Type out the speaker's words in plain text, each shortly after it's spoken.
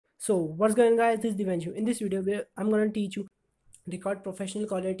So what's going on, guys? This is Divanshu. In this video I'm going to teach you record professional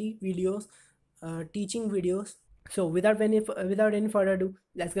quality videos, teaching videos. So without any further ado,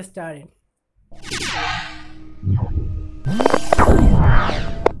 let's get started.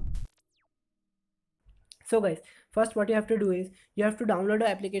 So guys, first what you have to do is you have to download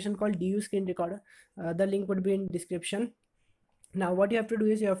an application called DU Screen Recorder. The link would be in description. Now what you have to do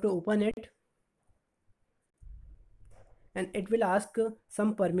is you have to open it, and it will ask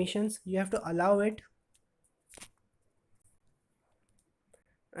some permissions. You have to allow it,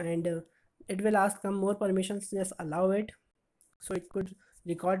 and it will ask some more permissions. Just allow it so it could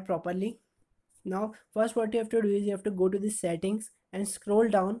record properly. Now first what you have to do is you have to go to the settings and scroll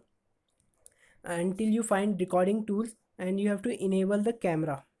down until you find recording tools, and you have to enable the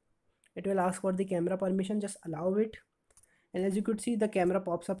camera. It will ask for the camera permission. Just allow it, and as you could see, the camera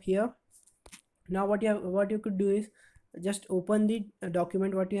pops up here. Now what you could do is just open the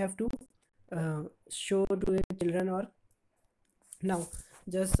document what you have to show to your children. Or now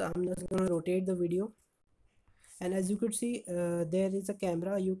I'm just gonna rotate the video, and as you could see, there is a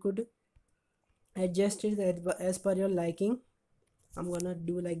camera. You could adjust it as per your liking. I'm gonna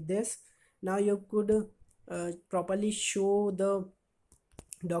do like this. Now you could properly show the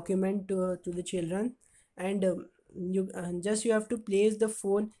document to the children, and you have to place the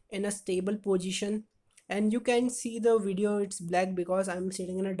phone in a stable position, and you can see the video. It's black because I'm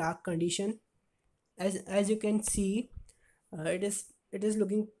sitting in a dark condition. As you can see, it is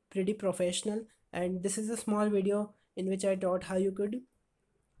looking pretty professional, and this is a small video in which I taught how you could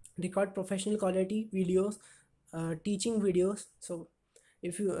record professional quality videos, teaching videos. So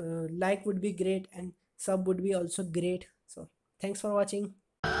if you like would be great, and sub would be also great. So thanks for watching.